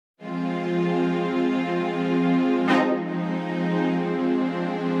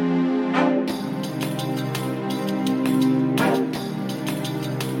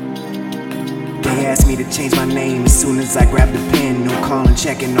Changed my name as soon as I grabbed the pen. No calling,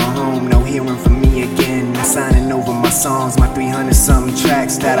 checking on home, no hearing from me again. I'm signing over my songs, my 300-something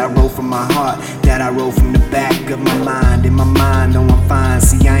tracks that I wrote from my heart, that I wrote from the back of my mind. In my mind, oh I'm fine,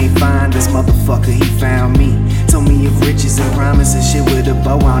 see I ain't fine. This motherfucker, he found me. Told me of riches and promises, shit with a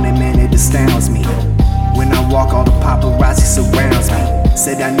bow on it, man, it astounds me. When I walk, all the paparazzi surrounds me.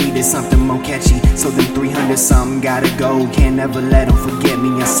 Said I needed something more catchy, so them 300-something gotta go. Can't never let them forget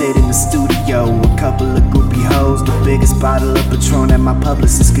me. I sit in the studio, a couple of groupie hoes, the biggest bottle of Patron that my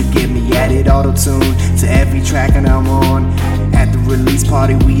publicist could get me. Added auto-tune to every track and I'm on. At the release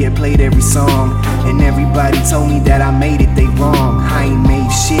party, we had played every song, and everybody told me that I made it, they wrong. I ain't made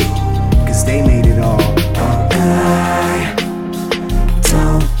shit, cause they made it all. I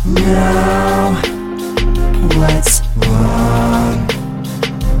don't know what's wrong.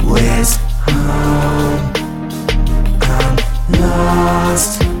 Where's home? I'm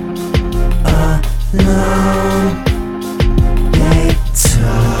lost, alone. They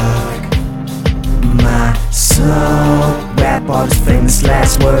took my soul. Rap artist famous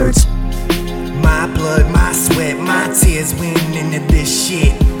last words. My blood, my sweat, my tears went into this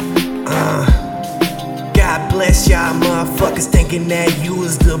shit. God bless y'all motherfuckers thinking that you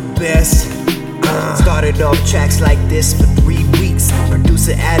was the best. Started off tracks like this for 3 weeks.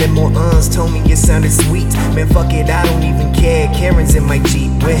 Producer added more told me it sounded sweet. Man, fuck it, I don't even care. Karen's in my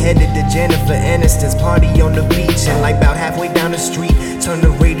Jeep. We're headed to Jennifer Aniston's party on the beach. And like about halfway down the street, turn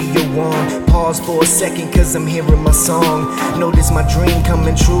the radio on. Pause for a second cause I'm hearing my song. Notice my dream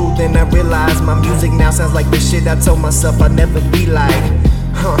coming true. Then I realize my music now sounds like the shit I told myself I'd never be like.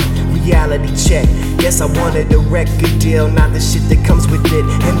 Reality check. Yes, I wanted a record deal, not the shit that comes with it,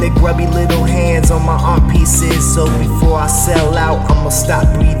 and the grubby little hands on my art pieces. So before I sell out, I'ma stop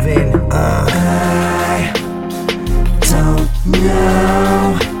breathing. I don't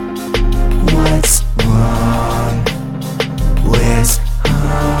know what's